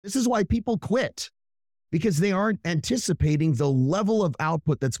This is why people quit, because they aren't anticipating the level of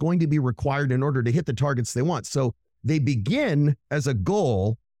output that's going to be required in order to hit the targets they want. So they begin as a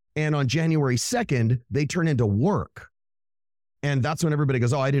goal, and on January 2nd, they turn into work. And that's when everybody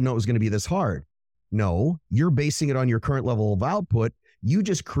goes, oh, I didn't know it was going to be this hard. No, you're basing it on your current level of output. You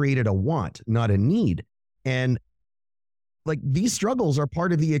just created a want, not a need. And like, these struggles are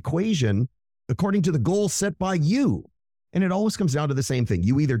part of the equation according to the goal set by you. And it always comes down to the same thing.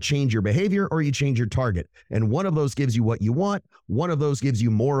 You either change your behavior or you change your target. And one of those gives you what you want. One of those gives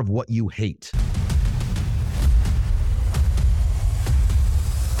you more of what you hate.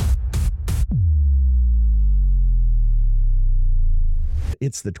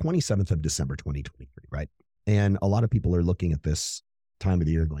 It's the 27th of December, 2023, right? And a lot of people are looking at this time of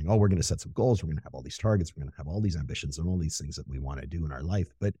the year going, oh, we're going to set some goals. We're going to have all these targets. We're going to have all these ambitions and all these things that we want to do in our life.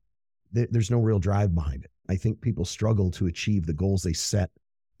 But there's no real drive behind it. I think people struggle to achieve the goals they set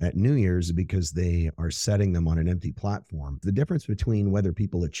at New Year's because they are setting them on an empty platform. The difference between whether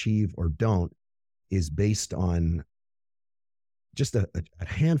people achieve or don't is based on just a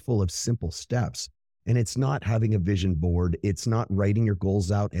handful of simple steps. And it's not having a vision board. It's not writing your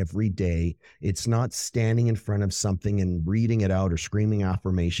goals out every day. It's not standing in front of something and reading it out or screaming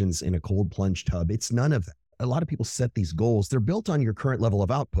affirmations in a cold plunge tub. It's none of that. A lot of people set these goals. They're built on your current level of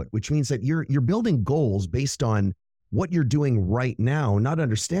output, which means that you're building goals based on what you're doing right now, not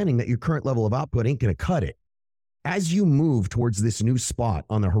understanding that your current level of output ain't going to cut it. As you move towards this new spot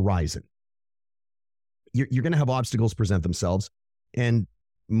on the horizon, you're going to have obstacles present themselves. And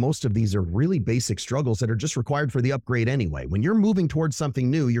most of these are really basic struggles that are just required for the upgrade anyway. When you're moving towards something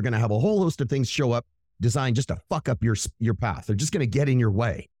new, you're going to have a whole host of things show up designed just to fuck up your path. They're just going to get in your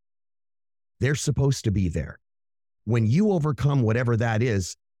way. They're supposed to be there. When you overcome whatever that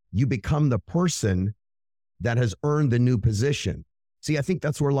is, you become the person that has earned the new position. See, I think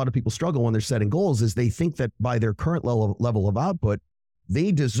that's where a lot of people struggle when they're setting goals, is they think that by their current level of output,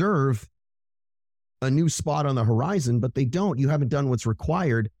 they deserve a new spot on the horizon, but they don't. You haven't done what's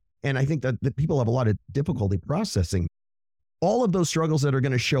required. And I think that people have a lot of difficulty processing all of those struggles that are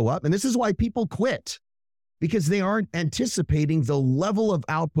going to show up. And this is why people quit, because they aren't anticipating the level of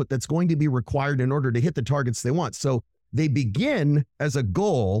output that's going to be required in order to hit the targets they want. So they begin as a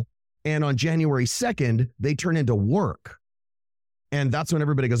goal, and on January 2nd, they turn into work. And that's when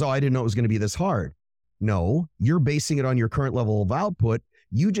everybody goes, oh, I didn't know it was going to be this hard. No, you're basing it on your current level of output.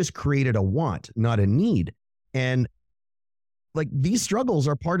 You just created a want, not a need. And like, these struggles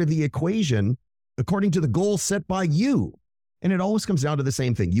are part of the equation according to the goal set by you. And it always comes down to the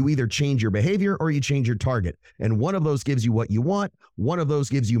same thing. You either change your behavior or you change your target. And one of those gives you what you want. One of those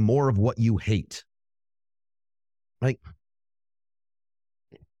gives you more of what you hate. Like,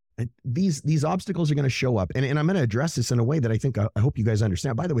 these obstacles are going to show up. And I'm going to address this in a way that I hope you guys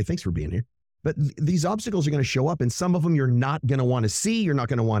understand. By the way, thanks for being here. But these obstacles are going to show up, and some of them you're not going to want to see. You're not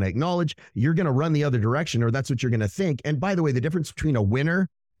going to want to acknowledge. You're going to run the other direction, or that's what you're going to think. And by the way, the difference between a winner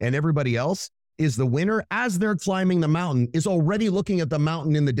and everybody else is the winner, as they're climbing the mountain, is already looking at the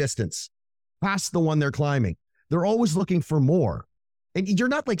mountain in the distance, past the one they're climbing. They're always looking for more. And you're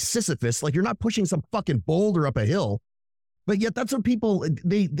not like Sisyphus, like you're not pushing some fucking boulder up a hill. But yet that's what people,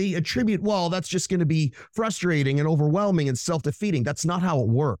 they attribute, well, that's just going to be frustrating and overwhelming and self-defeating. That's not how it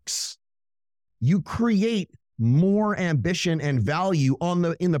works. You create more ambition and value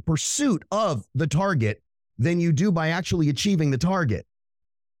in the pursuit of the target than you do by actually achieving the target.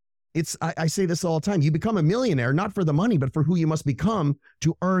 I say this all the time. You become a millionaire, not for the money, but for who you must become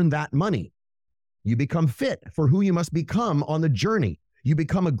to earn that money. You become fit for who you must become on the journey. You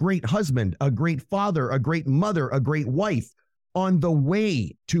become a great husband, a great father, a great mother, a great wife on the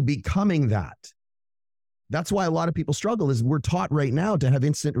way to becoming that. That's why a lot of people struggle, is we're taught right now to have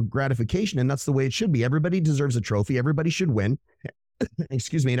instant gratification, and that's the way it should be. Everybody deserves a trophy. Everybody should win.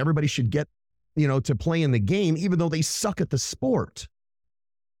 Excuse me. And everybody should get, to play in the game, even though they suck at the sport.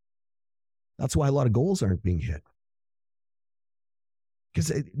 That's why a lot of goals aren't being hit.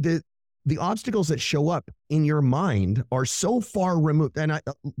 Because the obstacles that show up in your mind are so far removed, and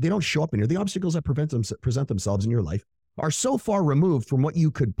they don't show up in here. The obstacles that present themselves in your life are so far removed from what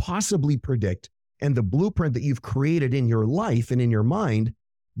you could possibly predict and the blueprint that you've created in your life and in your mind,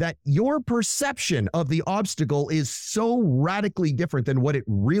 that your perception of the obstacle is so radically different than what it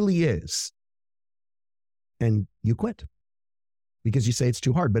really is. And you quit because you say it's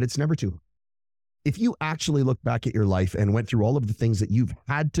too hard, but it's never too hard. If you actually look back at your life and went through all of the things that you've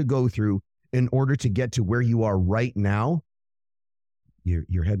had to go through in order to get to where you are right now,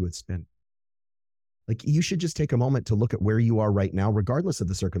 your head would spin. Like, you should just take a moment to look at where you are right now, regardless of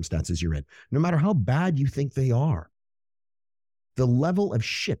the circumstances you're in, no matter how bad you think they are. The level of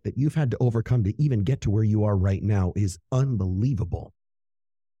shit that you've had to overcome to even get to where you are right now is unbelievable.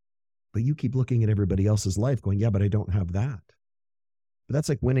 But you keep looking at everybody else's life going, yeah, but I don't have that. But that's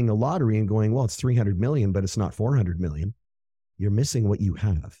like winning the lottery and going, well, it's 300 million, but it's not 400 million. You're missing what you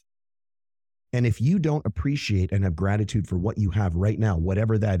have. And if you don't appreciate and have gratitude for what you have right now,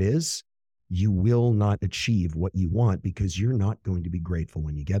 whatever that is, you will not achieve what you want because you're not going to be grateful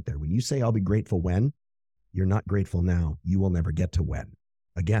when you get there. When you say, I'll be grateful when, you're not grateful now. You will never get to when.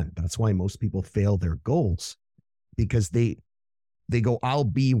 Again, that's why most people fail their goals, because they go, I'll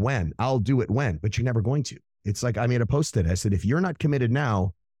be when, I'll do it when, but you're never going to. It's like I made a post today. I said, if you're not committed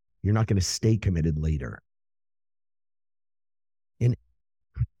now, you're not going to stay committed later. And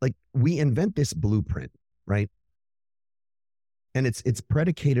like we invent this blueprint, right? And it's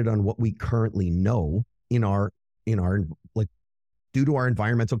predicated on what we currently know in our like due to our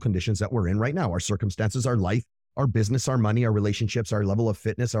environmental conditions that we're in right now, our circumstances, our life, our business, our money, our relationships, our level of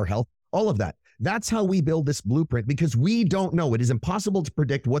fitness, our health, all of that. That's how we build this blueprint because we don't know. It is impossible to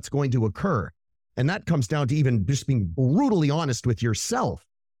predict what's going to occur. And that comes down to even just being brutally honest with yourself.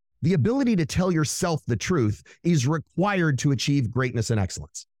 The ability to tell yourself the truth is required to achieve greatness and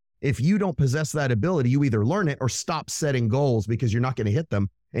excellence. If you don't possess that ability, you either learn it or stop setting goals because you're not going to hit them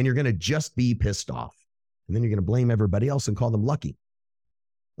and you're going to just be pissed off. And then you're going to blame everybody else and call them lucky.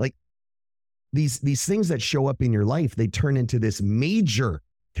 Like these things that show up in your life, they turn into this major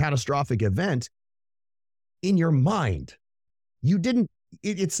catastrophic event in your mind.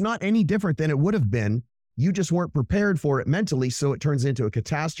 It's not any different than it would have been. You just weren't prepared for it mentally, so it turns into a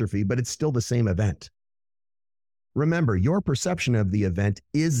catastrophe, but it's still the same event. Remember, your perception of the event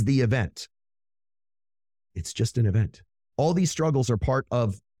is the event. It's just an event. All these struggles are part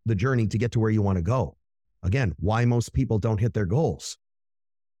of the journey to get to where you want to go. Again, why most people don't hit their goals.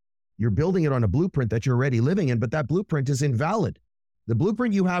 You're building it on a blueprint that you're already living in, but that blueprint is invalid. The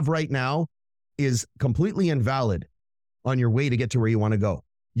blueprint you have right now is completely invalid on your way to get to where you want to go.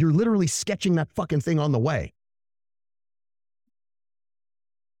 You're literally sketching that fucking thing on the way.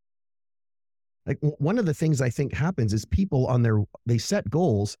 Like one of the things I think happens is people they set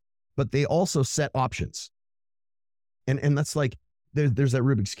goals, but they also set options. And that's like, there's that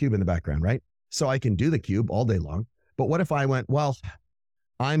Rubik's Cube in the background, right? So I can do the cube all day long. But what if I went, well,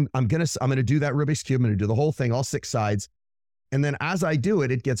 I'm going to do that Rubik's Cube. I'm going to do the whole thing, all 6 sides. And then as I do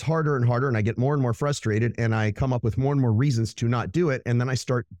it, it gets harder and harder and I get more and more frustrated and I come up with more and more reasons to not do it. And then I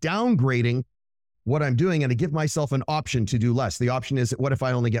start downgrading what I'm doing and I give myself an option to do less. The option is, what if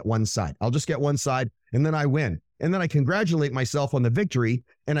I only get one side? I'll just get one side and then I win. And then I congratulate myself on the victory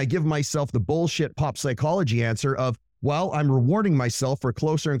and I give myself the bullshit pop psychology answer of, well, I'm rewarding myself for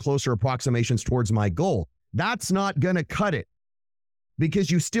closer and closer approximations towards my goal. That's not going to cut it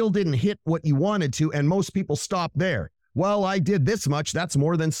because you still didn't hit what you wanted to. And most people stop there. Well, I did this much. That's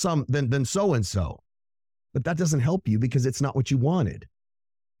more than so-and-so. But that doesn't help you because it's not what you wanted.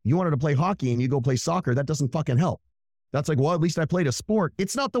 You wanted to play hockey and you go play soccer. That doesn't fucking help. That's like, well, at least I played a sport.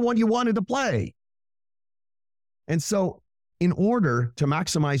 It's not the one you wanted to play. And so in order to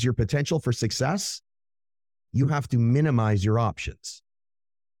maximize your potential for success, you have to minimize your options.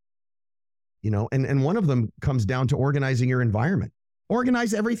 And one of them comes down to organizing your environment.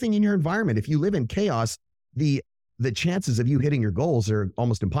 Organize everything in your environment. If you live in chaos, the chances of you hitting your goals are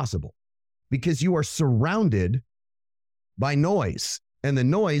almost impossible because you are surrounded by noise. And the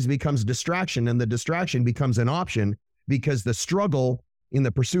noise becomes distraction, and the distraction becomes an option because the struggle in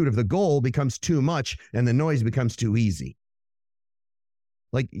the pursuit of the goal becomes too much and the noise becomes too easy.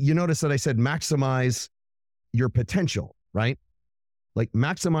 Like you notice that I said maximize your potential, right? Like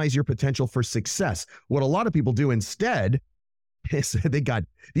maximize your potential for success. What a lot of people do instead is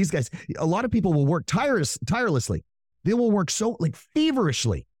these guys, a lot of people will work tirelessly. They will work so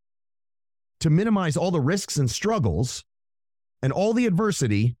feverishly to minimize all the risks and struggles and all the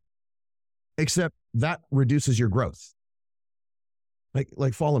adversity, except that reduces your growth.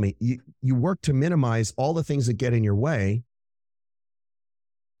 Like follow me. You work to minimize all the things that get in your way.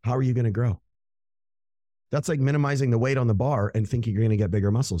 How are you going to grow? That's like minimizing the weight on the bar and thinking you're going to get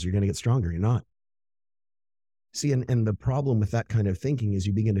bigger muscles. You're going to get stronger. You're not. See, and the problem with that kind of thinking is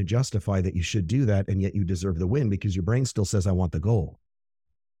you begin to justify that you should do that, and yet you deserve the win because your brain still says, I want the goal.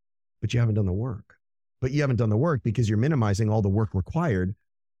 But you haven't done the work. But you haven't done the work because you're minimizing all the work required.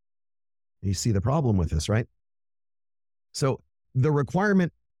 You see the problem with this, right? So the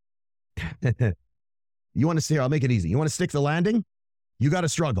requirement, you want to see, I'll make it easy. You want to stick the landing? You got to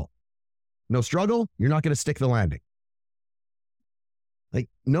struggle. No struggle, you're not going to stick the landing. Like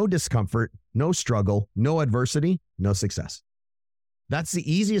no discomfort, no struggle, no adversity, no success. That's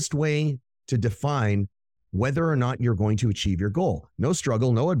the easiest way to define whether or not you're going to achieve your goal. No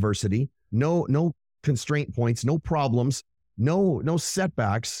struggle, no adversity, no constraint points, no problems, no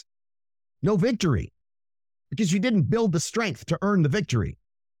setbacks, no victory, because you didn't build the strength to earn the victory.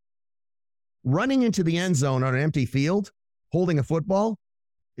 Running into the end zone on an empty field, holding a football,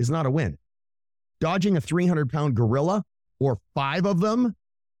 is not a win. Dodging a 300-pound gorilla, or 5 of them,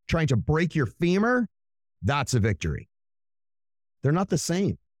 trying to break your femur, that's a victory. They're not the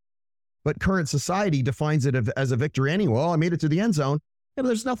same. But current society defines it as a victory anyway. Well, I made it to the end zone. Yeah, but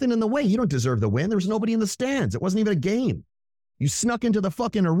there's nothing in the way. You don't deserve the win. There was nobody in the stands. It wasn't even a game. You snuck into the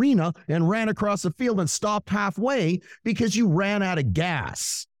fucking arena and ran across the field and stopped halfway because you ran out of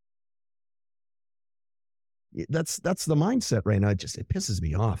gas. That's the mindset right now. It pisses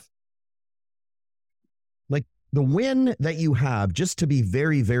me off. Like, the win that you have, just to be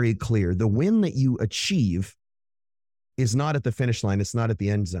very, very clear, the win that you achieve is not at the finish line. It's not at the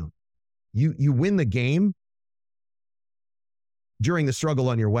end zone. You win the game during the struggle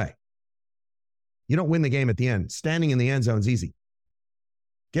on your way. You don't win the game at the end. Standing in the end zone is easy.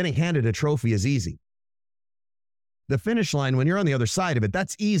 Getting handed a trophy is easy. The finish line, when you're on the other side of it,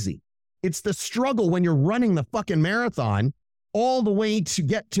 that's easy. It's the struggle when you're running the fucking marathon all the way to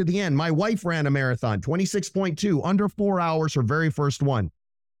get to the end. My wife ran a marathon, 26.2, under 4 hours, her very first one.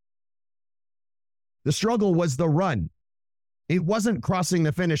 The struggle was the run. It wasn't crossing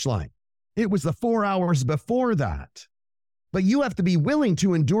the finish line. It was the 4 hours before that. But you have to be willing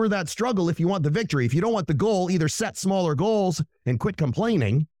to endure that struggle if you want the victory. If you don't want the goal, either set smaller goals and quit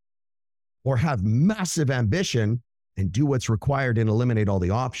complaining, or have massive ambition and do what's required and eliminate all the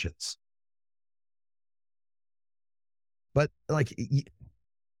options. But like,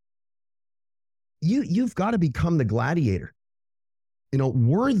 you've got to become the gladiator,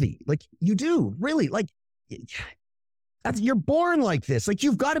 worthy. Like, you do, really. Like, you're born like this. Like,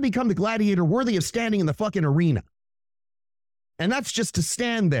 you've got to become the gladiator worthy of standing in the fucking arena. And that's just to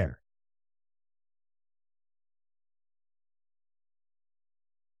stand there.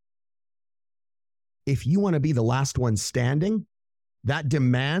 If you want to be the last one standing, that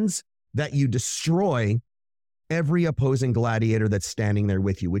demands that you destroy every opposing gladiator that's standing there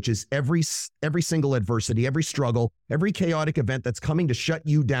with you, which is every single adversity, every struggle, every chaotic event that's coming to shut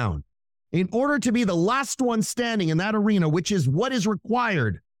you down. In order to be the last one standing in that arena, which is what is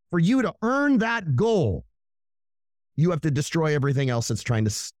required for you to earn that goal, you have to destroy everything else that's trying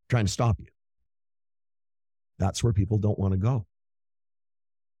to stop you. That's where people don't want to go.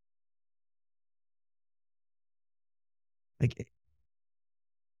 Like,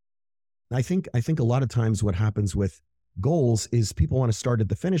 I think a lot of times what happens with goals is people want to start at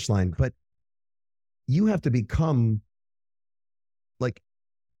the finish line, but you have to become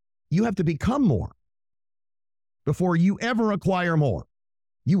more before you ever acquire more.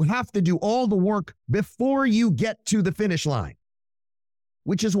 You have to do all the work before you get to the finish line,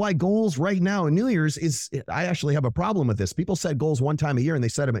 which is why goals right now in New Year's I actually have a problem with this. People set goals one time a year and they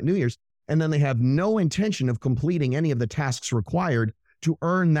set them at New Year's, and then they have no intention of completing any of the tasks required to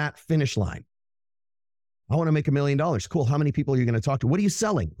earn that finish line. I want to make $1 million. Cool. How many people are you going to talk to? What are you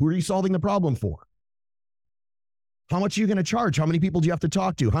selling? Who are you solving the problem for? How much are you going to charge? How many people do you have to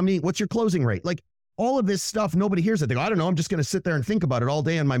talk to? What's your closing rate? Like, all of this stuff, nobody hears it. They go, I don't know, I'm just going to sit there and think about it all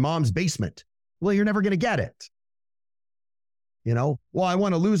day in my mom's basement. Well, you're never going to get it. Well, I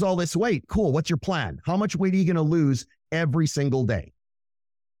want to lose all this weight. Cool. What's your plan? How much weight are you going to lose every single day?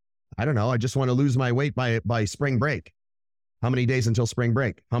 I don't know. I just want to lose my weight by spring break. How many days until spring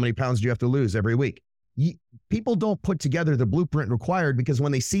break? How many pounds do you have to lose every week? People don't put together the blueprint required, because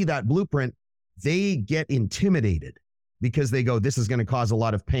when they see that blueprint, they get intimidated because they go, this is going to cause a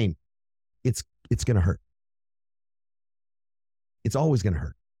lot of pain. It's going to hurt. It's always going to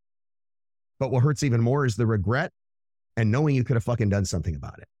hurt. But what hurts even more is the regret and knowing you could have fucking done something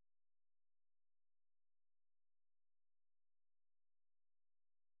about it.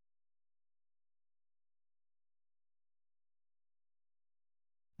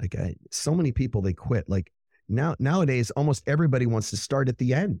 Like, so many people, they quit. Like, nowadays, almost everybody wants to start at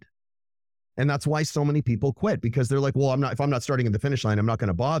the end. And that's why so many people quit, because they're like, well, if I'm not starting at the finish line, I'm not going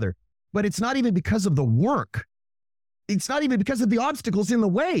to bother. But it's not even because of the work. It's not even because of the obstacles in the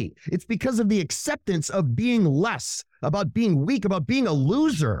way. It's because of the acceptance of being less, about being weak, about being a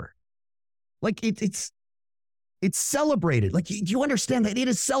loser. Like, it's celebrated. Like, you understand that it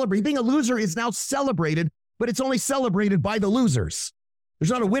is celebrated. Being a loser is now celebrated, but it's only celebrated by the losers.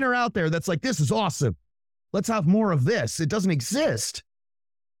 There's not a winner out there that's like, this is awesome. Let's have more of this. It doesn't exist.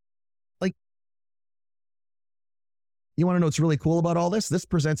 Like, you want to know what's really cool about all this? This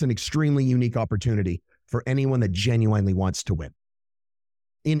presents an extremely unique opportunity for anyone that genuinely wants to win.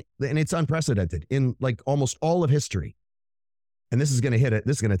 and it's unprecedented in like almost all of history. And this is going to hit it.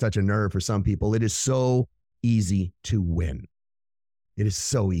 This is going to touch a nerve for some people. It is so easy to win. It is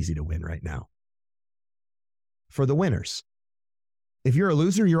so easy to win right now. For the winners. If you're a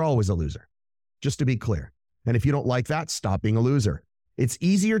loser, you're always a loser. Just to be clear. And if you don't like that, stop being a loser. It's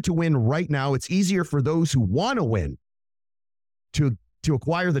easier to win right now. It's easier for those who want to win to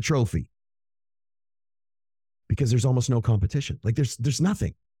acquire the trophy. Because there's almost no competition. Like there's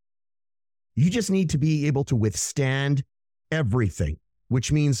nothing. You just need to be able to withstand everything,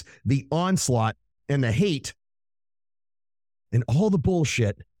 which means the onslaught and the hate and all the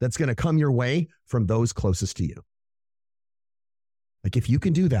bullshit that's going to come your way from those closest to you. Like if you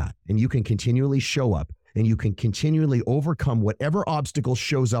can do that and you can continually show up and you can continually overcome whatever obstacle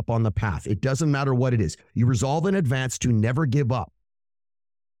shows up on the path, it doesn't matter what it is. You resolve in advance to never give up.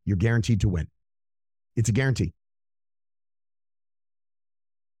 You're guaranteed to win. It's a guarantee.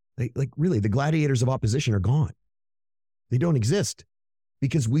 Like really, the gladiators of opposition are gone. They don't exist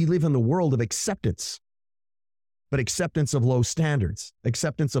because we live in the world of acceptance, but acceptance of low standards,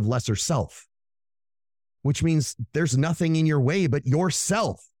 acceptance of lesser self, which means there's nothing in your way but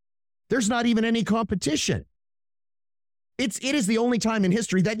yourself. There's not even any competition. It is the only time in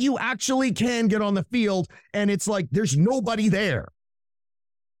history that you actually can get on the field and it's like there's nobody there.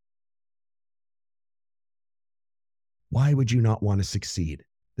 Why would you not want to succeed?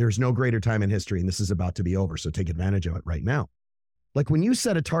 There's no greater time in history, and this is about to be over, so take advantage of it right now. Like when you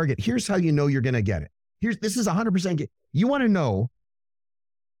set a target, here's how you know you're going to get it. This is 100%. You want to know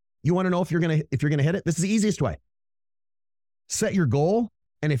if you're going to hit it? This is the easiest way. Set your goal,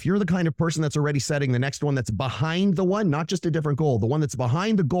 and if you're the kind of person that's already setting the next one that's behind the one, not just a different goal, the one that's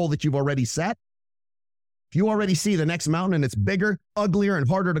behind the goal that you've already set, if you already see the next mountain and it's bigger, uglier, and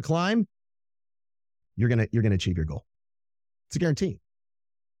harder to climb, you're going to achieve your goal. It's a guarantee.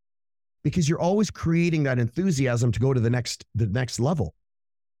 Because you're always creating that enthusiasm to go to the next level.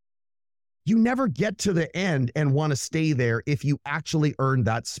 You never get to the end and want to stay there if you actually earned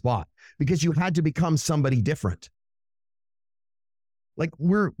that spot because you had to become somebody different. Like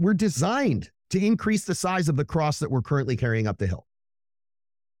we're designed to increase the size of the cross that we're currently carrying up the hill.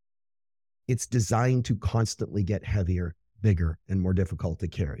 It's designed to constantly get heavier, bigger, and more difficult to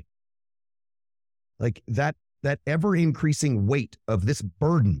carry. Like that ever increasing weight of this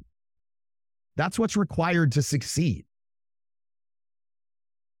burden. That's what's required to succeed.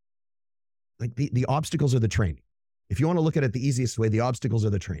 Like the obstacles are the training. If you want to look at it the easiest way, the obstacles are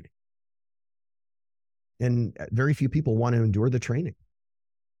the training. And very few people want to endure the training.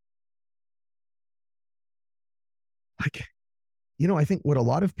 Like, I think what a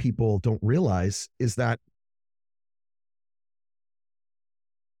lot of people don't realize is that,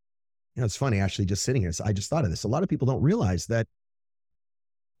 it's funny actually just sitting here. So I just thought of this. A lot of people don't realize that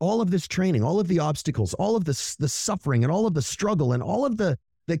all of this training, all of the obstacles, all of the suffering and all of the struggle and all of the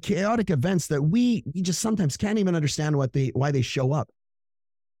chaotic events that we just sometimes can't even understand why they show up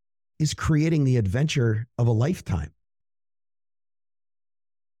is creating the adventure of a lifetime.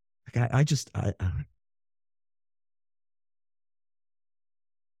 Like I just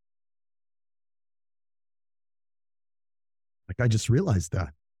realized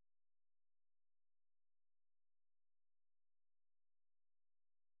that.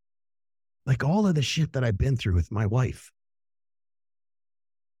 Like all of the shit that I've been through with my wife.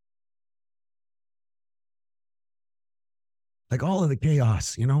 Like all of the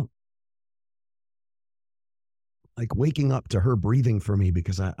chaos, like waking up to her breathing for me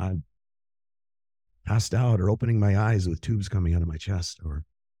because I passed out, or opening my eyes with tubes coming out of my chest, or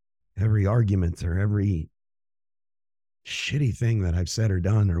every argument or every shitty thing that I've said or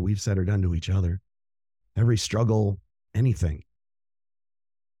done, or we've said or done to each other, every struggle, anything.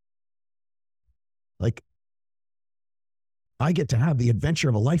 Like, I get to have the adventure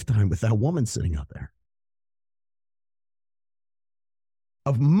of a lifetime with that woman sitting out there.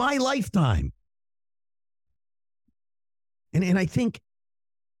 Of my lifetime. And I think,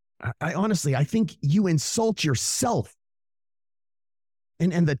 I honestly think you insult yourself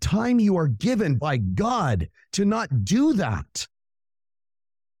and the time you are given by God to not do that.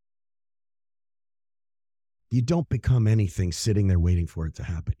 You don't become anything sitting there waiting for it to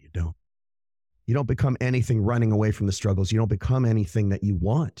happen. You don't. You don't become anything running away from the struggles. You don't become anything that you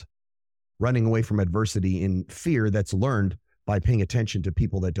want, running away from adversity in fear that's learned by paying attention to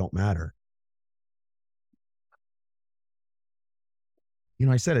people that don't matter.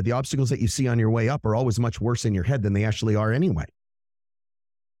 I said it, the obstacles that you see on your way up are always much worse in your head than they actually are anyway.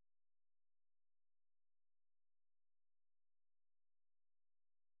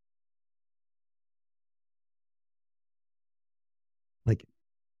 Like,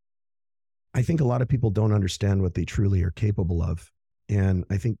 I think a lot of people don't understand what they truly are capable of. And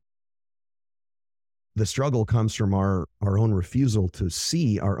I think the struggle comes from our own refusal to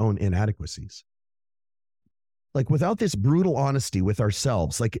see our own inadequacies. Like without this brutal honesty with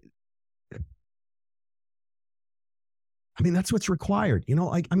ourselves, like, I mean, that's what's required. You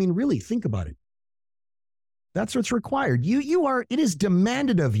know, I mean, really think about it. That's what's required. It is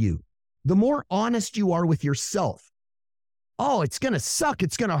demanded of you. The more honest you are with yourself. Oh, it's going to suck.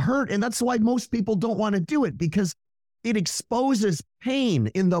 It's going to hurt. And that's why most people don't want to do it, because it exposes pain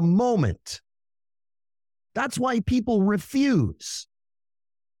in the moment. That's why people refuse.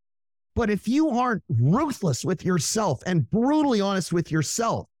 But if you aren't ruthless with yourself and brutally honest with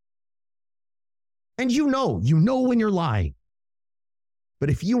yourself, and you know when you're lying, but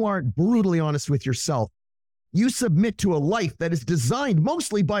if you aren't brutally honest with yourself, you submit to a life that is designed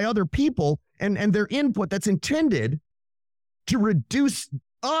mostly by other people and their input that's intended to reduce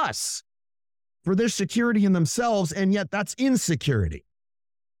us for their security in themselves, and yet that's insecurity.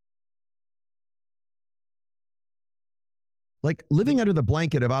 Like living under the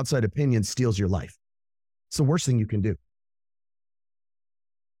blanket of outside opinion steals your life. It's the worst thing you can do.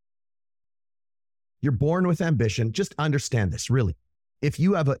 You're born with ambition. Just understand this, really. If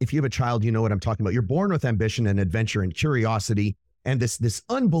you have a child, you know what I'm talking about. You're born with ambition and adventure and curiosity and this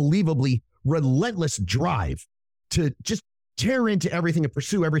unbelievably relentless drive to just tear into everything and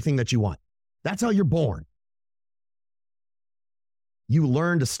pursue everything that you want. That's how you're born. You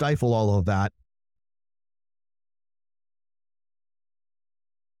learn to stifle all of that.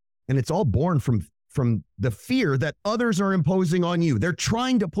 And it's all born from the fear that others are imposing on you. They're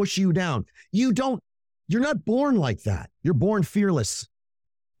trying to push you down. You're not born like that. You're born fearless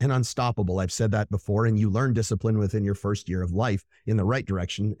and unstoppable. I've said that before. And you learn discipline within your first year of life in the right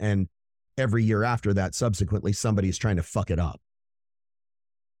direction. And every year after that, subsequently, somebody's trying to fuck it up.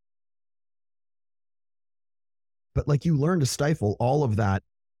 But like you learn to stifle all of that,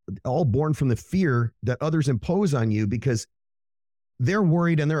 all born from the fear that others impose on you because they're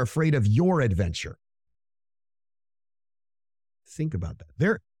worried and they're afraid of your adventure. Think about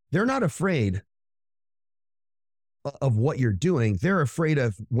that. They're not afraid of what you're doing. They're afraid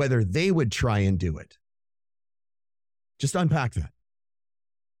of whether they would try and do it. Just unpack that.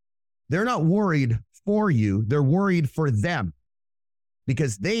 They're not worried for you. They're worried for them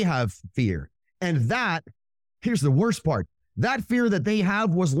because they have fear. And that, here's the worst part. That fear that they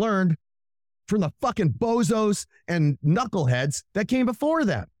have was learned from the fucking bozos and knuckleheads that came before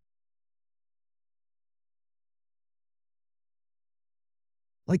them.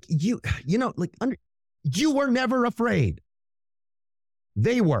 Like you were never afraid.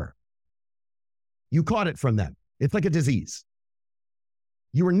 They were. You caught it from them. It's like a disease.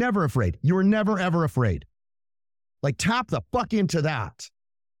 You were never afraid. You were never, ever afraid. Like tap the fuck into that.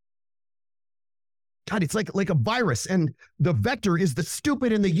 God, it's like a virus, and the vector is the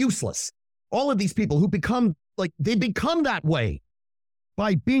stupid and the useless. All of these people who become that way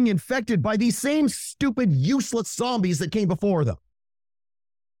by being infected by these same stupid, useless zombies that came before them.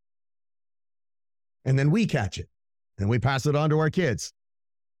 And then we catch it and we pass it on to our kids.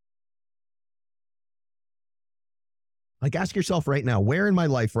 Like ask yourself right now, where in my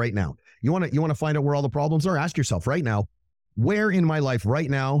life right now, you want to find out where all the problems are? Ask yourself right now, where in my life right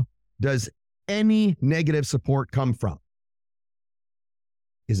now does any negative support come from?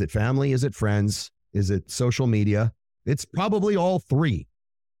 Is it family? Is it friends? Is it social media? It's probably all three.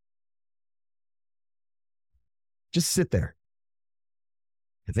 Just sit there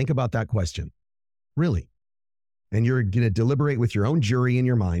and think about that question. Really. And you're going to deliberate with your own jury in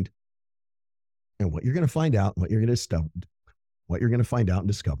your mind. And what you're going to find out, what you're going to find out and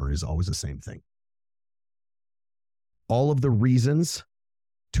discover is always the same thing. All of the reasons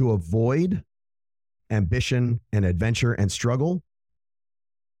to avoid ambition and adventure and struggle,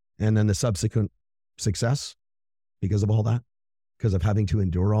 and then the subsequent success because of all that, because of having to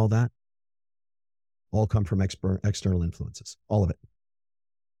endure all that, all come from external influences, all of it.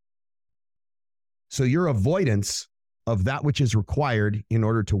 So your avoidance of that which is required in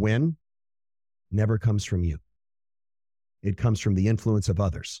order to win never comes from you. It comes from the influence of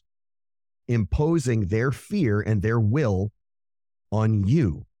others, imposing their fear and their will on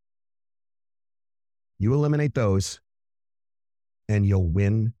you. You eliminate those, and you'll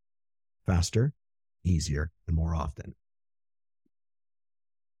win faster, easier, and more often.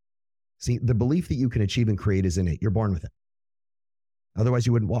 See, the belief that you can achieve and create is innate. You're born with it. Otherwise,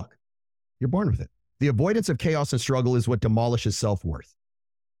 you wouldn't walk. You're born with it. The avoidance of chaos and struggle is what demolishes self-worth.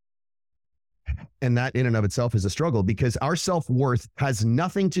 And that in and of itself is a struggle because our self-worth has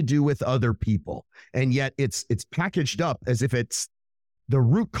nothing to do with other people. And yet it's packaged up as if it's the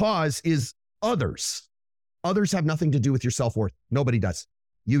root cause is others. Others have nothing to do with your self-worth. Nobody does.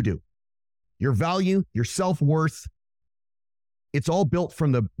 You do. Your value, your self-worth, it's all built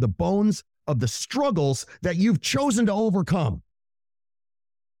from the bones of the struggles that you've chosen to overcome.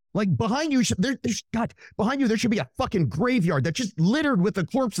 Like behind you, behind you, there should be a fucking graveyard that's just littered with the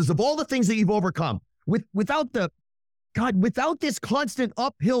corpses of all the things that you've overcome. Without this constant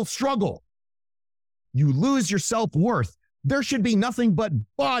uphill struggle, you lose your self-worth. There should be nothing but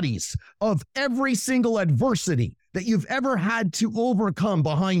bodies of every single adversity that you've ever had to overcome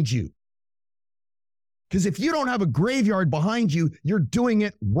behind you. Because if you don't have a graveyard behind you, you're doing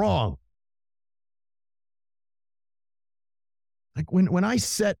it wrong. Like when I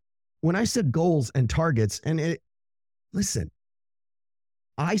set goals and targets, and listen,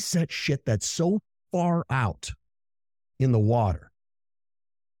 I set shit that's so far out in the water.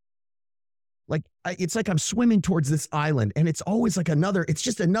 Like it's like I'm swimming towards this island, and it's always like it's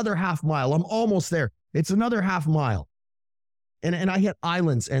just another half mile. I'm almost there. It's another half mile. And I hit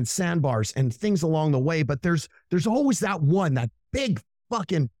islands and sandbars and things along the way, but there's always that big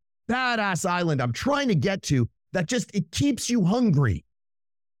fucking badass island I'm trying to get to that it keeps you hungry.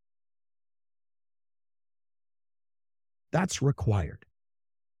 That's required.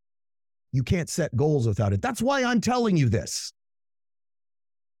 You can't set goals without it. That's why I'm telling you this.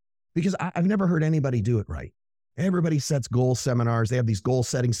 Because I've never heard anybody do it right. Everybody sets goal seminars. They have these goal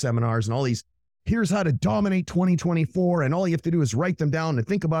setting seminars and all these, here's how to dominate 2024. And all you have to do is write them down and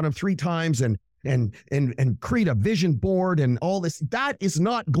think about them 3 times and create a vision board and all this. That is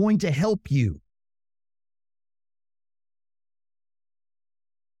not going to help you.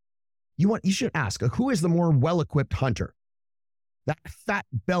 You should ask, who is the more well-equipped hunter? That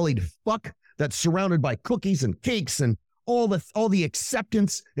fat-bellied fuck that's surrounded by cookies and cakes and all the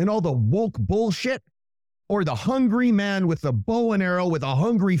acceptance and all the woke bullshit, or the hungry man with the bow and arrow with a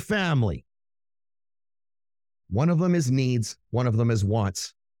hungry family? One of them is needs, one of them is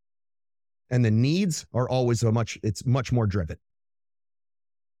wants. And the needs are always much more driven.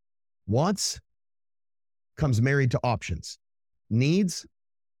 Wants comes married to options. Needs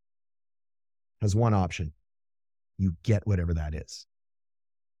has one option. You get whatever that is.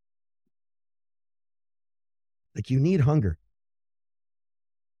 Like you need hunger.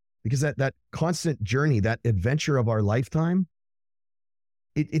 Because that constant journey, that adventure of our lifetime,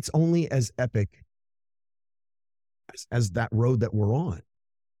 it's only as epic as that road that we're on.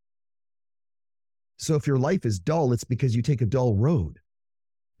 So if your life is dull, it's because you take a dull road.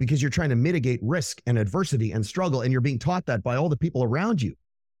 Because you're trying to mitigate risk and adversity and struggle, and you're being taught that by all the people around you.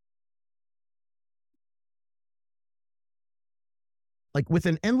 Like with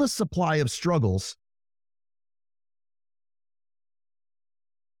an endless supply of struggles,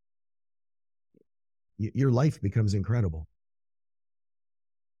 your life becomes incredible.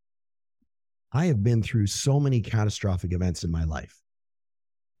 I have been through so many catastrophic events in my life.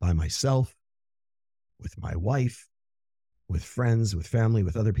 By myself, with my wife, with friends, with family,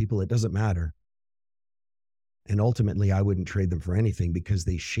 with other people. It doesn't matter. And ultimately, I wouldn't trade them for anything because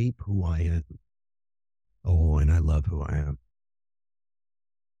they shape who I am. Oh, and I love who I am.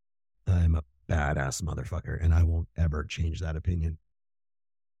 I'm a badass motherfucker, and I won't ever change that opinion.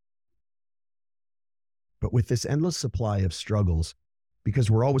 But with this endless supply of struggles,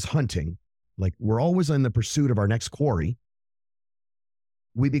 because we're always hunting, like we're always in the pursuit of our next quarry,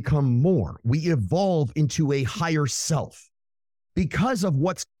 we become more. We evolve into a higher self because of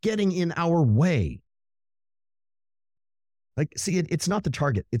what's getting in our way. Like, see, it's not the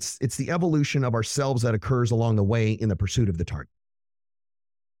target. It's the evolution of ourselves that occurs along the way in the pursuit of the target.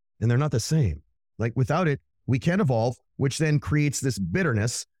 And they're not the same. Like without it, we can evolve, which then creates this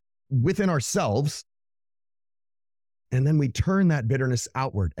bitterness within ourselves. And then we turn that bitterness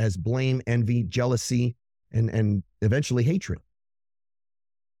outward as blame, envy, jealousy, and eventually hatred.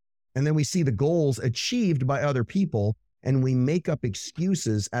 And then we see the goals achieved by other people, and we make up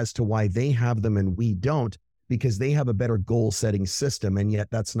excuses as to why they have them and we don't, because they have a better goal-setting system, and yet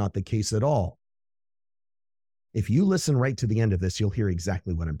that's not the case at all. If you listen right to the end of this, you'll hear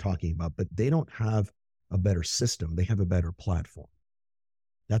exactly what I'm talking about, but they don't have a better system. They have a better platform.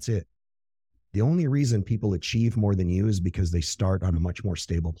 That's it. The only reason people achieve more than you is because they start on a much more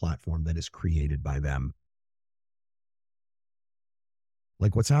stable platform that is created by them.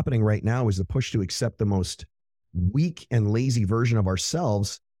 Like what's happening right now is the push to accept the most weak and lazy version of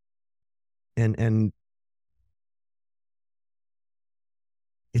ourselves. And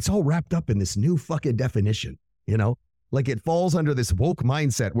it's all wrapped up in this new fucking definition, you know? Like it falls under this woke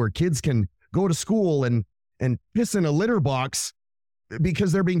mindset where kids can go to school and piss in a litter box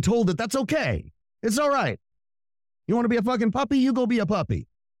because they're being told that that's okay. It's all right. You want to be a fucking puppy? You go be a puppy.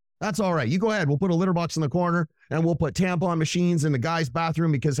 That's all right. You go ahead. We'll put a litter box in the corner and we'll put tampon machines in the guy's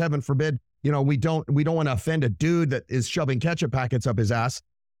bathroom because heaven forbid, we don't want to offend a dude that is shoving ketchup packets up his ass.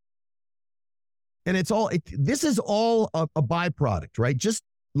 And this is all a byproduct, right? Just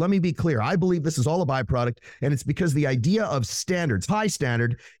let me be clear. I believe this is all a byproduct, and it's because the idea of standards, high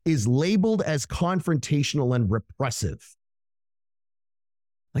standard, is labeled as confrontational and repressive.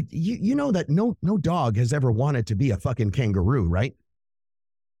 Like, you know that no dog has ever wanted to be a fucking kangaroo, right?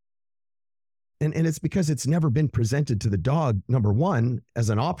 And it's because it's never been presented to the dog, number one, as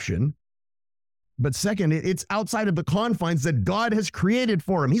an option. But second, it's outside of the confines that God has created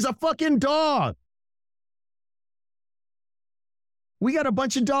for him. He's a fucking dog. We got a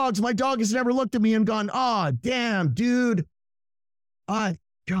bunch of dogs. My dog has never looked at me and gone, oh, damn, dude. God,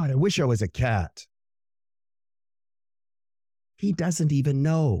 I wish I was a cat. He doesn't even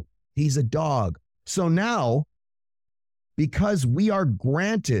know. He's a dog. So now, because we are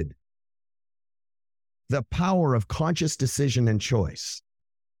granted the power of conscious decision and choice,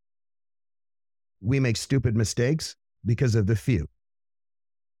 we make stupid mistakes because of the few.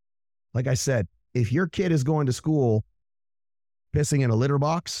 Like I said, if your kid is going to school pissing in a litter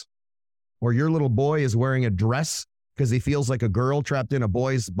box, or your little boy is wearing a dress because he feels like a girl trapped in a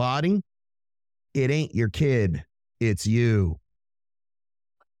boy's body, it ain't your kid, it's you.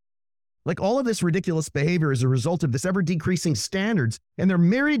 Like, all of this ridiculous behavior is a result of this ever-decreasing standards, and they're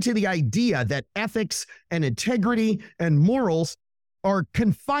married to the idea that ethics and integrity and morals are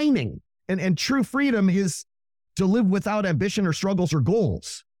confining, and true freedom is to live without ambition or struggles or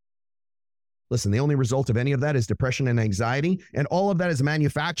goals. Listen, the only result of any of that is depression and anxiety, and all of that is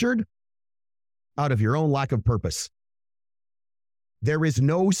manufactured out of your own lack of purpose. There is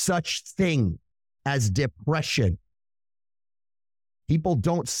no such thing as depression. People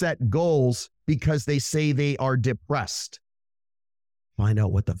don't set goals because they say they are depressed. Find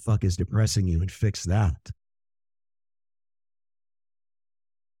out what the fuck is depressing you and fix that.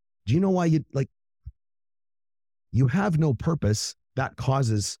 Do you know why you have no purpose? That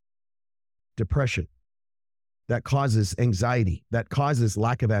causes depression. That causes anxiety. That causes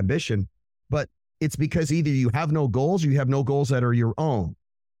lack of ambition. But it's because either you have no goals or you have no goals that are your own.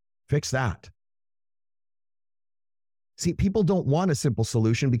 Fix that. See, people don't want a simple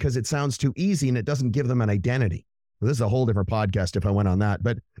solution because it sounds too easy and it doesn't give them an identity. Well, this is a whole different podcast if I went on that.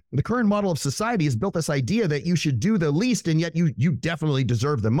 But the current model of society has built this idea that you should do the least and yet you definitely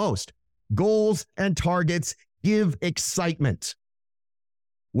deserve the most. Goals and targets give excitement.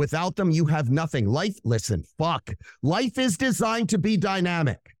 Without them, you have nothing. Life is designed to be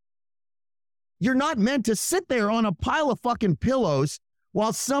dynamic. You're not meant to sit there on a pile of fucking pillows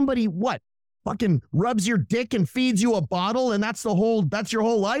while somebody, fucking rubs your dick and feeds you a bottle and that's your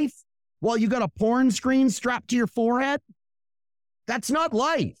whole life? While you got a porn screen strapped to your forehead? That's not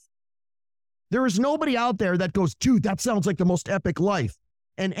life. There is nobody out there that goes, dude, that sounds like the most epic life.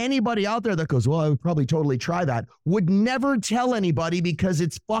 And anybody out there that goes, well, I would probably totally try that, would never tell anybody because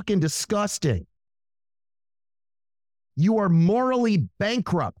it's fucking disgusting. You are morally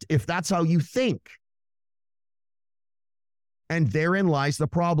bankrupt if that's how you think. And therein lies the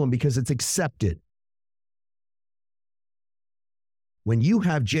problem because it's accepted. When you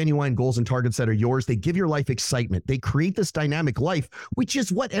have genuine goals and targets that are yours, they give your life excitement. They create this dynamic life, which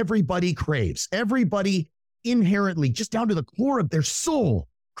is what everybody craves. Everybody inherently, just down to the core of their soul,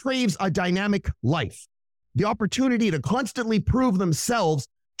 craves a dynamic life. The opportunity to constantly prove themselves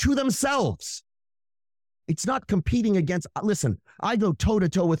to themselves. It's not competing against, listen, I go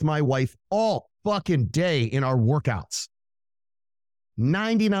toe-to-toe with my wife all fucking day in our workouts.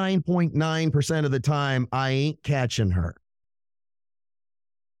 99.9% of the time, I ain't catching her.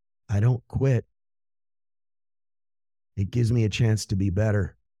 I don't quit. It gives me a chance to be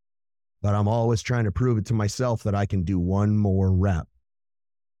better. But I'm always trying to prove it to myself that I can do one more rep.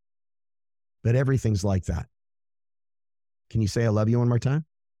 But everything's like that. Can you say I love you one more time?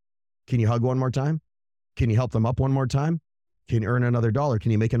 Can you hug one more time? Can you help them up one more time? Can you earn another $1?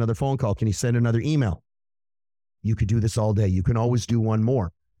 Can you make another phone call? Can you send another email? You could do this all day. You can always do one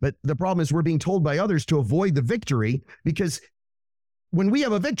more. But the problem is we're being told by others to avoid the victory because when we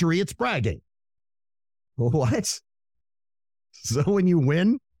have a victory, it's bragging. What? So when you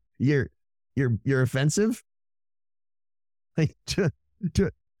win, you're offensive? Like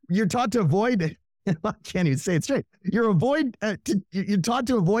you're taught to avoid, I can't even say it straight. You're taught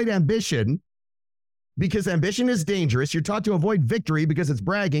to avoid ambition because ambition is dangerous. You're taught to avoid victory because it's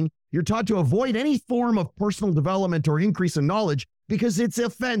bragging. You're taught to avoid any form of personal development or increase in knowledge because it's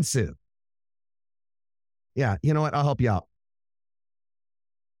offensive. Yeah, you know what? I'll help you out.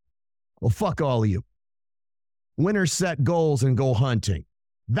 Well, fuck all of you. Winners set goals and go hunting.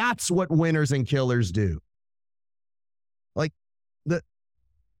 That's what winners and killers do. Like the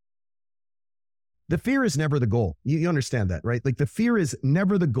fear is never the goal. You understand that, right? Like the fear is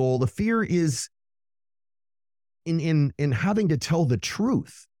never the goal. The fear is in having to tell the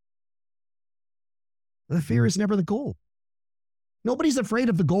truth. The fear is never the goal. Nobody's afraid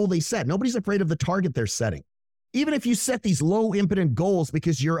of the goal they set. Nobody's afraid of the target they're setting. Even if you set these low impotent goals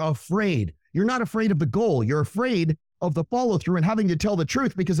because you're afraid, you're not afraid of the goal. You're afraid of the follow through and having to tell the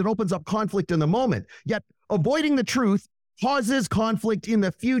truth because it opens up conflict in the moment. Yet avoiding the truth causes conflict in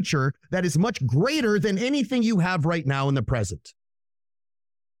the future that is much greater than anything you have right now in the present.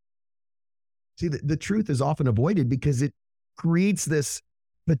 See, the truth is often avoided because it creates this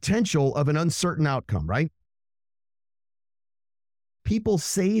potential of an uncertain outcome, right? People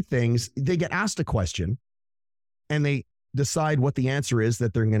say things, they get asked a question, and they decide what the answer is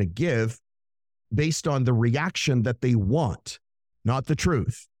that they're going to give based on the reaction that they want, not the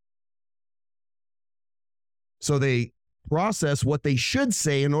truth. So they process what they should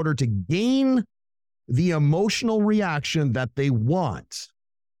say in order to gain the emotional reaction that they want.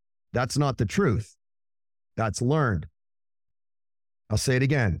 That's not the truth. That's learned. I'll say it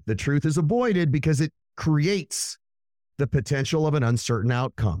again. The truth is avoided because it creates the potential of an uncertain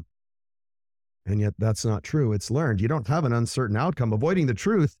outcome. And yet that's not true. It's learned. You don't have an uncertain outcome. Avoiding the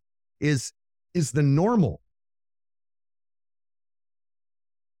truth is the normal.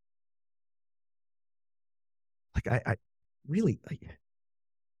 Like I really,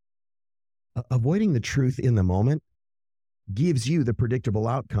 avoiding the truth in the moment gives you the predictable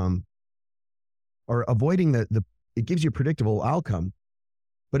outcome, or avoiding it gives you a predictable outcome,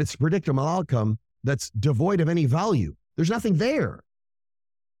 but it's a predictable outcome that's devoid of any value. There's nothing there.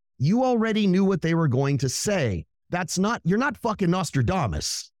 You already knew what they were going to say. You're not fucking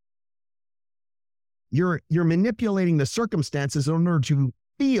Nostradamus. You're manipulating the circumstances in order to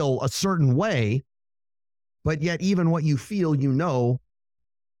feel a certain way, but yet even what you feel,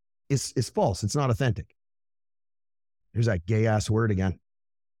 is false. It's not authentic. There's that gay ass word again.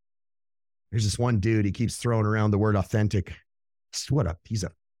 There's this one dude, he keeps throwing around the word authentic. He's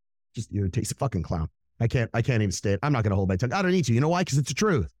a fucking clown. I can't even say it. I'm not going to hold my tongue. I don't need to. You know why? Because it's the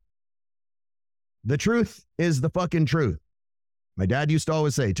truth. The truth is the fucking truth. My dad used to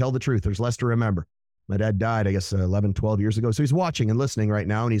always say, tell the truth. There's less to remember. My dad died, I guess, 11, 12 years ago. So he's watching and listening right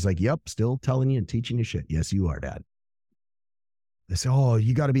now. And he's like, yep, still telling you and teaching you shit. Yes, you are, Dad. They say, oh,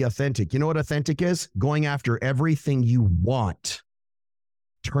 you got to be authentic. You know what authentic is? Going after everything you want,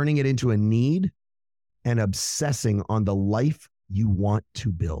 turning it into a need, and obsessing on the life you want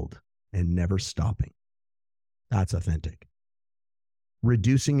to build and never stopping. That's authentic.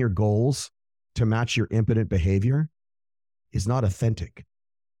 Reducing your goals to match your impotent behavior is not authentic.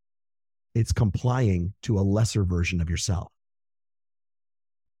 It's complying to a lesser version of yourself.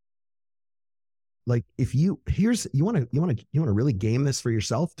 Like if you want to really game this for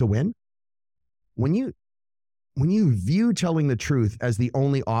yourself to win. When you view telling the truth as the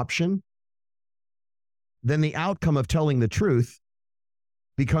only option, then the outcome of telling the truth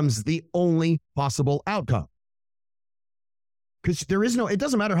becomes the only possible outcome. Because it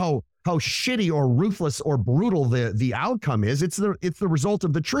doesn't matter how shitty or ruthless or brutal the outcome is, it's the result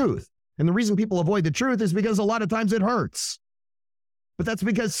of the truth. And the reason people avoid the truth is because a lot of times it hurts. But that's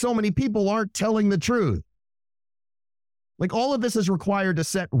because so many people aren't telling the truth. Like all of this is required to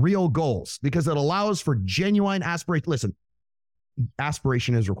set real goals because it allows for genuine aspiration. Listen,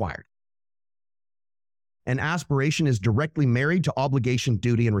 aspiration is required. And aspiration is directly married to obligation,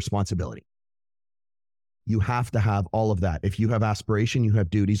 duty, and responsibility. You have to have all of that. If you have aspiration, you have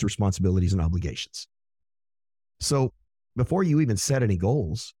duties, responsibilities, and obligations. So before you even set any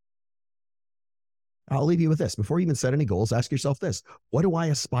goals, I'll leave you with this. Before you even set any goals, ask yourself this. What do I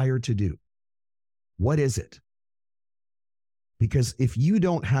aspire to do? What is it? Because if you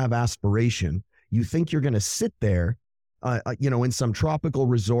don't have aspiration, you think you're going to sit there, in some tropical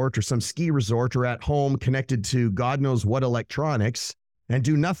resort or some ski resort or at home connected to God knows what electronics and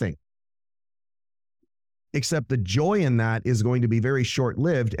do nothing. Except the joy in that is going to be very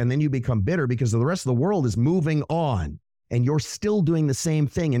short-lived, and then you become bitter because the rest of the world is moving on. And you're still doing the same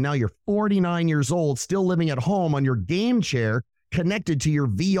thing. And now you're 49 years old, still living at home on your game chair, connected to your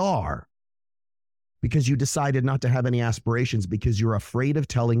VR because you decided not to have any aspirations because you're afraid of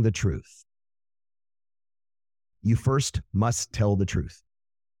telling the truth. You first must tell the truth.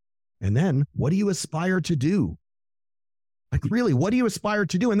 And then what do you aspire to do? Like really, what do you aspire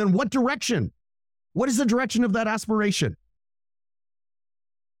to do? And then what direction? What is the direction of that aspiration?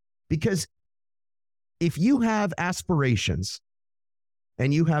 Because if you have aspirations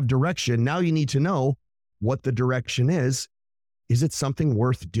and you have direction, now you need to know what the direction is Is it something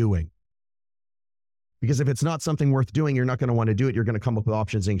worth doing? Because if it's not something worth doing, you're not going to want to do it. You're going to come up with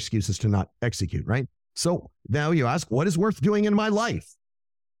options and excuses to not execute, right? So now you ask, what is worth doing in my life?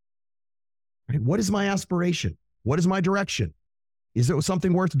 Right? What is my aspiration? What is my direction? Is it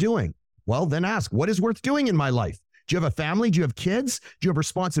something worth doing? Well, then ask, what is worth doing in my life? Do you have a family? Do you have kids? Do you have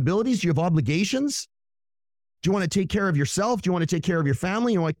responsibilities? Do you have obligations? Do you want to take care of yourself? Do you want to take care of your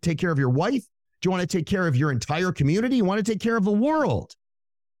family? Do you want to take care of your wife? Do you want to take care of your entire community? You want to take care of the world?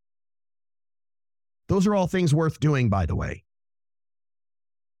 Those are all things worth doing, by the way.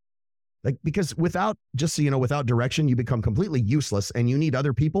 Because without direction, you become completely useless and you need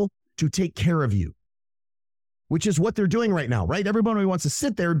other people to take care of you, which is what they're doing right now, right? Everybody wants to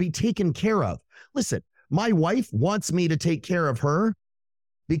sit there and be taken care of. Listen, my wife wants me to take care of her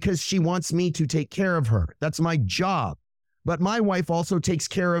because she wants me to take care of her. That's my job. But my wife also takes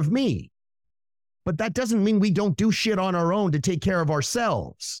care of me. But that doesn't mean we don't do shit on our own to take care of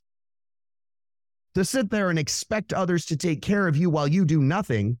ourselves. To sit there and expect others to take care of you while you do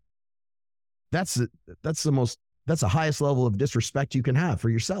nothing, that's the highest level of disrespect you can have for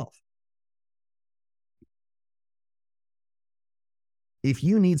yourself. If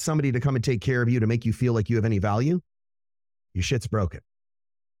you need somebody to come and take care of you to make you feel like you have any value, your shit's broken.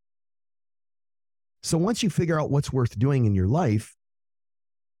 So once you figure out what's worth doing in your life,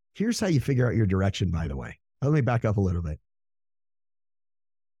 here's how you figure out your direction, by the way. Let me back up a little bit.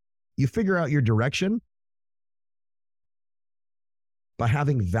 You figure out your direction by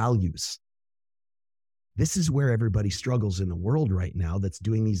having values. This is where everybody struggles in the world right now that's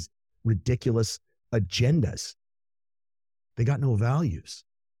doing these ridiculous agendas. They got no values.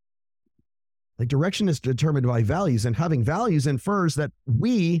 Like, direction is determined by values, and having values infers that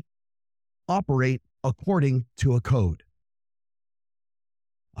we operate according to a code.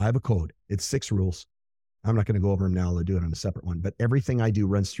 I have a code. It's 6 rules. I'm not going to go over them now. I'll do it on a separate one. But everything I do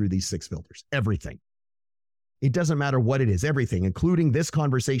runs through these 6 filters. Everything. It doesn't matter what it is. Everything, including this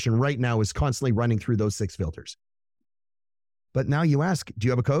conversation right now, is constantly running through those 6 filters. But now you ask, do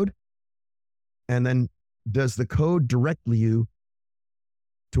you have a code? And then does the code direct you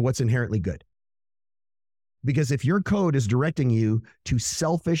to what's inherently good? Because if your code is directing you to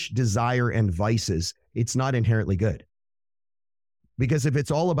selfish desire and vices, it's not inherently good. Because if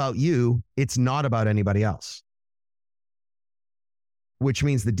it's all about you, it's not about anybody else. Which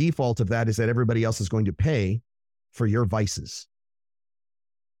means the default of that is that everybody else is going to pay for your vices.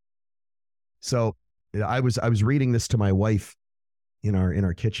 So I was reading this to my wife in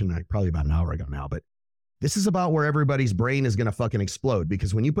our kitchen probably about an hour ago now, but this is about where everybody's brain is going to fucking explode,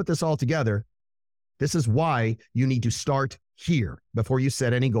 because when you put this all together, this is why you need to start here before you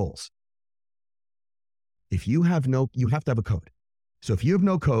set any goals. You have to have a code. So if you have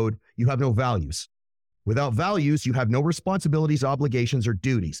no code, you have no values. Without values, you have no responsibilities, obligations, or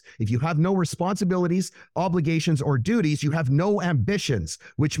duties. If you have no responsibilities, obligations, or duties, you have no ambitions,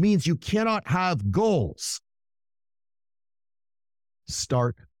 which means you cannot have goals.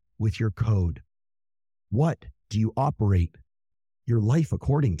 Start with your code. What do you operate your life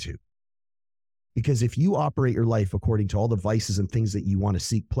according to? Because if you operate your life according to all the vices and things that you want to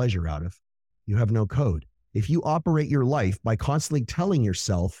seek pleasure out of, you have no code. If you operate your life by constantly telling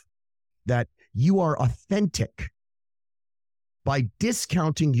yourself that you are authentic by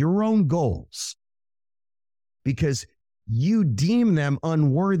discounting your own goals because you deem them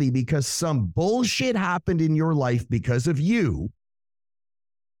unworthy because some bullshit happened in your life because of you,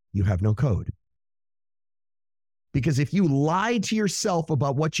 you have no code. Because if you lie to yourself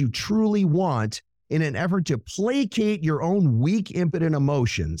about what you truly want in an effort to placate your own weak, impotent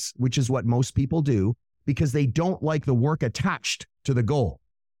emotions, which is what most people do, because they don't like the work attached to the goal.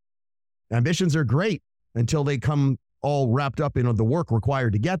 Ambitions are great until they come all wrapped up in the work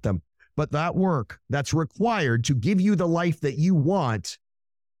required to get them. But that work that's required to give you the life that you want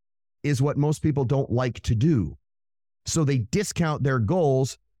is what most people don't like to do. So they discount their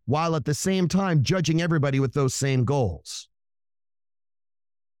goals while at the same time judging everybody with those same goals.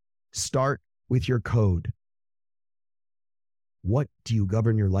 Start with your code. What do you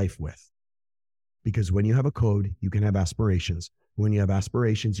govern your life with? Because when you have a code, you can have aspirations. When you have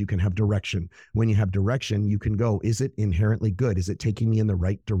aspirations, you can have direction. When you have direction, you can go, is it inherently good? Is it taking me in the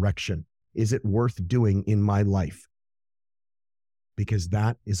right direction? Is it worth doing in my life? Because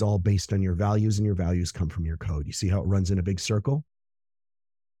that is all based on your values, and your values come from your code. You see how it runs in a big circle?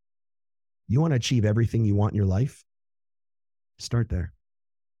 You want to achieve everything you want in your life? Start there.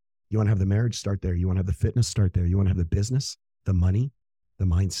 You want to have the marriage? Start there. You want to have the fitness? Start there. You want to have the business, the money, the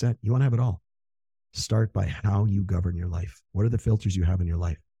mindset? You want to have it all. Start by how you govern your life. What are the filters you have in your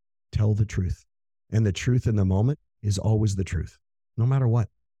life? Tell the truth. And the truth in the moment is always the truth, no matter what.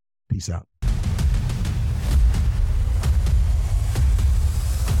 Peace out.